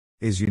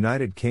Is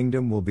United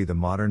Kingdom will be the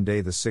modern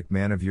day the sick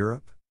man of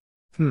Europe?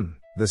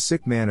 The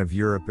sick man of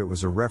Europe, it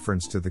was a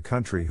reference to the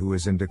country who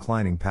is in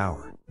declining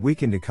power,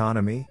 weakened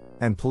economy,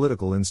 and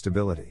political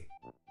instability.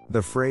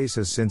 The phrase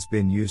has since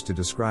been used to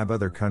describe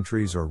other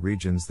countries or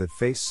regions that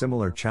face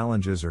similar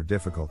challenges or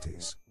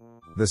difficulties.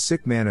 The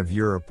sick man of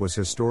Europe was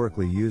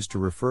historically used to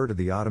refer to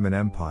the Ottoman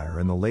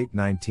Empire in the late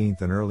 19th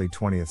and early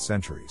 20th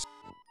centuries.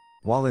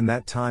 While in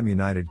that time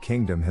United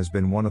Kingdom has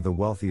been one of the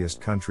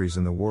wealthiest countries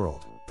in the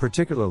world,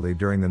 particularly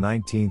during the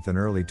 19th and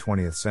early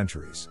 20th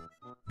centuries.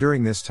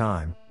 During this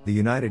time, the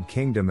United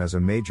Kingdom as a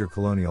major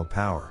colonial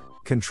power,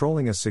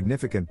 controlling a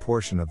significant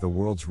portion of the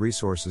world's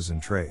resources and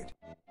trade.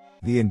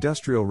 The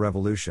Industrial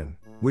Revolution,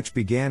 which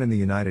began in the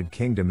United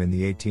Kingdom in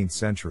the 18th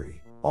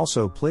century,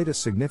 also played a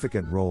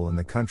significant role in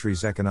the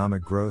country's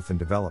economic growth and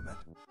development.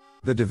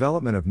 The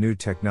development of new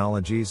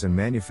technologies and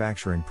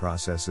manufacturing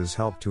processes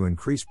helped to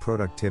increase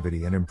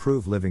productivity and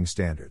improve living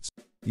standards.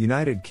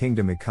 United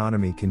Kingdom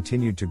economy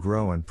continued to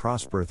grow and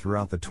prosper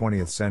throughout the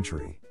 20th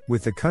century,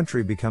 with the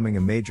country becoming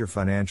a major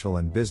financial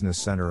and business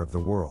center of the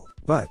world.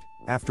 But,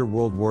 after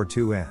World War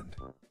II end,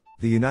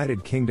 the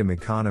United Kingdom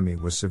economy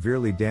was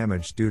severely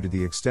damaged due to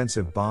the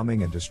extensive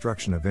bombing and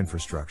destruction of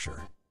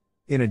infrastructure.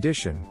 In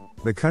addition,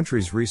 the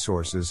country's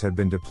resources had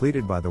been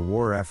depleted by the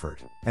war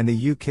effort, and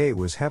the UK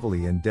was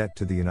heavily in debt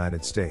to the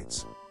United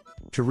States.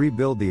 To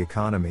rebuild the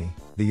economy,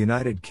 the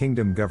United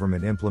Kingdom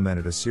government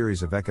implemented a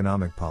series of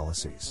economic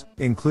policies,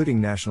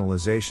 including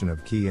nationalisation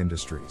of key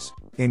industries,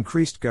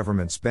 increased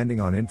government spending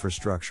on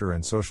infrastructure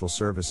and social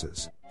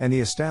services, and the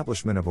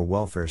establishment of a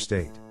welfare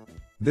state.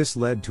 This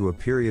led to a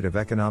period of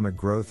economic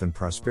growth and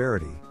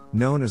prosperity,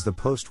 known as the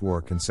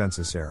post-war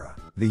consensus era.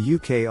 The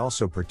UK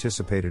also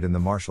participated in the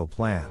Marshall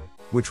Plan,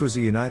 which was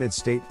a United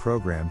States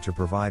program to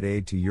provide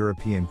aid to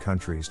European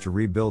countries to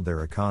rebuild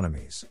their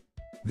economies.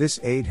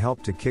 This aid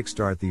helped to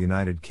kickstart the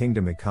United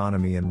Kingdom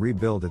economy and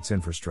rebuild its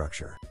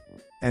infrastructure.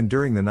 And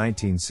during the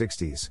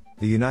 1960s,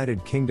 the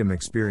United Kingdom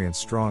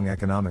experienced strong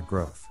economic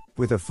growth,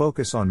 with a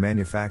focus on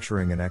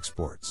manufacturing and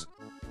exports.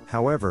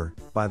 However,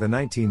 by the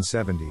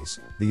 1970s,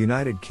 the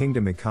United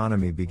Kingdom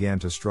economy began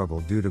to struggle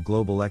due to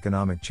global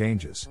economic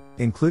changes,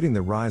 including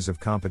the rise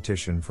of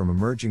competition from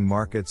emerging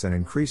markets and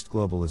increased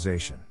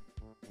globalization.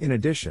 In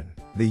addition,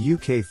 the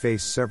UK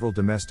faced several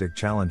domestic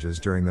challenges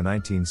during the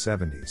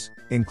 1970s,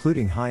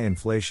 including high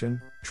inflation,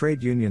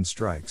 trade union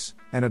strikes,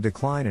 and a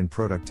decline in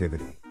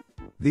productivity.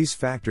 These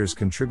factors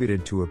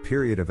contributed to a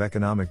period of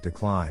economic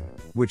decline,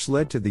 which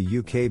led to the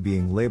UK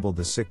being labeled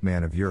the sick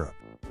man of Europe.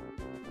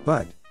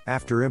 But,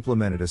 after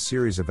implemented a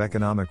series of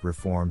economic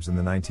reforms in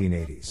the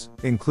 1980s,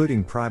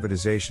 including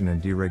privatization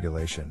and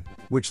deregulation,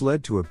 which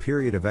led to a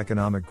period of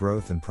economic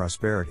growth and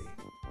prosperity.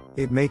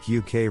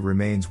 UK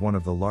remains one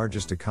of the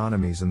largest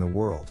economies in the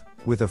world,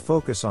 with a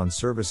focus on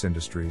service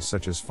industries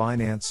such as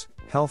finance,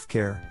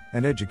 healthcare,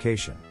 and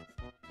education.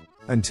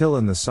 Until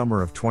in the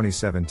summer of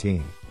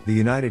 2017, the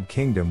United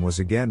Kingdom was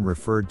again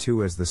referred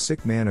to as the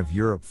sick man of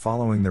Europe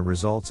following the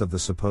results of the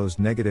supposed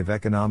negative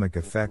economic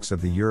effects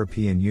of the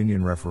European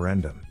Union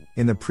referendum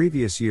in the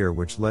previous year,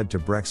 which led to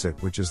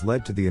Brexit, which has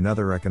led to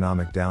another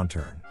economic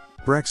downturn.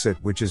 Brexit,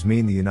 which is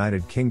mean the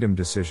United Kingdom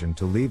decision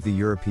to leave the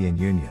European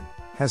Union,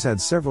 has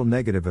had several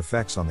negative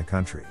effects on the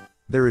country.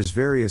 There is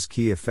various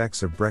key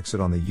effects of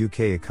Brexit on the UK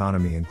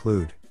economy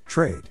include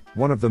trade.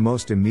 One of the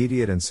most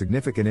immediate and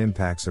significant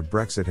impacts of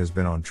Brexit has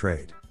been on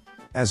trade.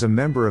 As a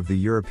member of the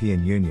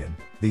European Union,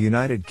 the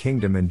United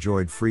Kingdom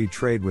enjoyed free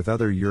trade with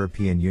other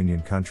European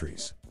Union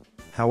countries.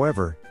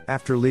 However,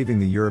 after leaving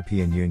the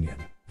European Union,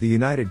 the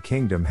United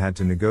Kingdom had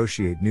to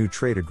negotiate new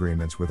trade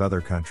agreements with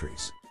other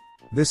countries.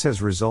 This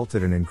has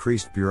resulted in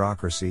increased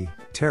bureaucracy,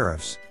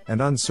 tariffs,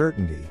 and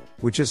uncertainty,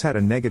 which has had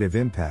a negative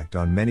impact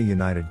on many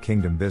United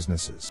Kingdom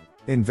businesses.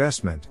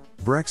 Investment.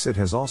 Brexit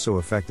has also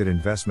affected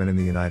investment in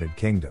the United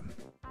Kingdom.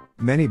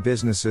 Many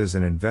businesses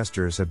and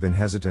investors have been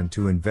hesitant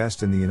to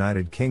invest in the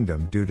United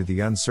Kingdom due to the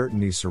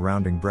uncertainty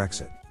surrounding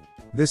Brexit.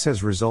 This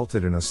has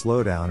resulted in a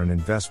slowdown in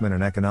investment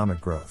and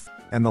economic growth.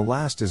 And the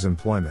last is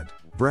employment.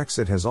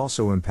 Brexit has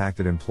also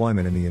impacted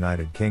employment in the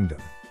United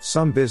Kingdom.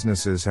 Some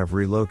businesses have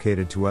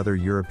relocated to other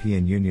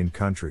European Union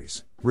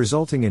countries,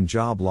 resulting in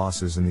job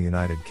losses in the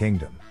United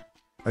Kingdom.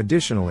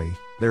 Additionally,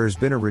 there has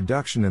been a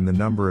reduction in the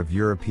number of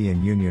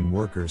European Union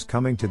workers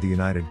coming to the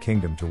United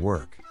Kingdom to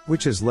work,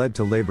 which has led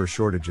to labor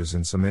shortages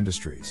in some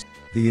industries.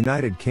 The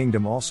United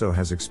Kingdom also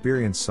has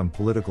experienced some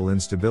political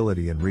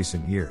instability in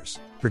recent years,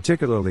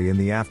 particularly in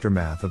the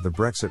aftermath of the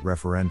Brexit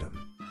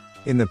referendum.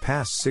 In the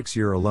past 6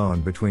 years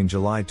alone, between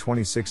July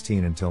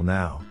 2016 until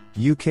now,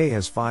 UK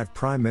has 5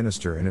 Prime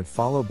Minister in it,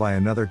 followed by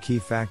another key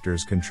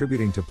factors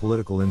contributing to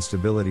political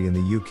instability in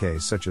the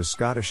UK, such as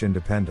Scottish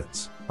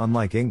independence,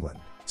 unlike England,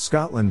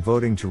 Scotland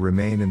voting to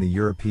remain in the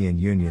European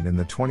Union in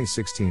the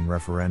 2016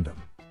 referendum.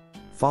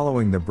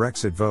 Following the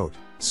Brexit vote,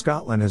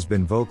 Scotland has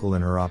been vocal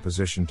in her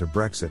opposition to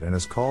Brexit and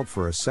has called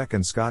for a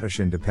second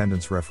Scottish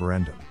independence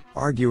referendum,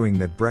 arguing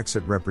that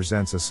Brexit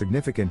represents a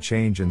significant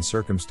change in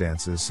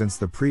circumstances since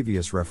the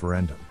previous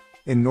referendum.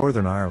 In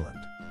Northern Ireland,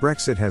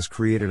 Brexit has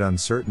created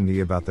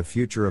uncertainty about the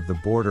future of the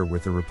border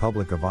with the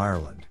Republic of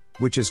Ireland,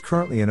 which is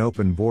currently an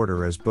open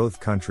border as both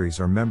countries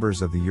are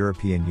members of the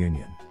European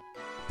Union.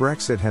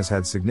 Brexit has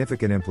had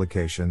significant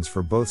implications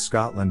for both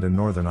Scotland and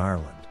Northern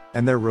Ireland,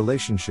 and their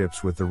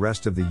relationships with the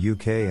rest of the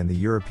UK and the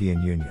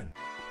European Union.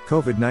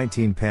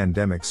 COVID-19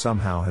 pandemic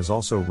somehow has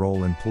also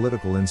role in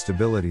political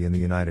instability in the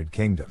United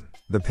Kingdom.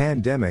 The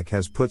pandemic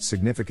has put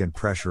significant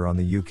pressure on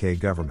the UK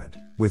government,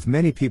 with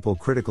many people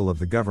critical of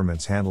the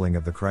government's handling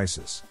of the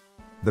crisis.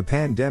 The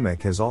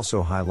pandemic has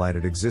also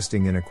highlighted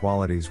existing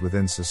inequalities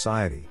within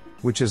society,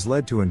 which has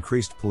led to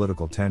increased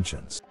political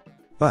tensions.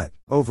 But,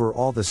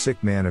 overall, the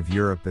sick man of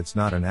Europe, it's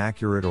not an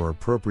accurate or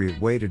appropriate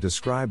way to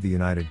describe the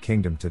United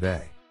Kingdom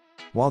today.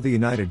 While the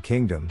United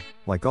Kingdom,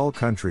 like all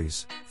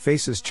countries,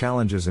 faces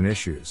challenges and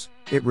issues,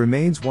 it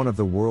remains one of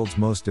the world's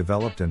most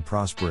developed and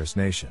prosperous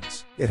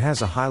nations. It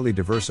has a highly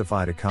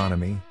diversified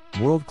economy,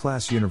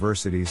 world-class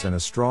universities and a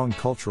strong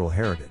cultural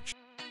heritage.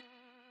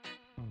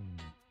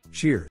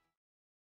 Cheers.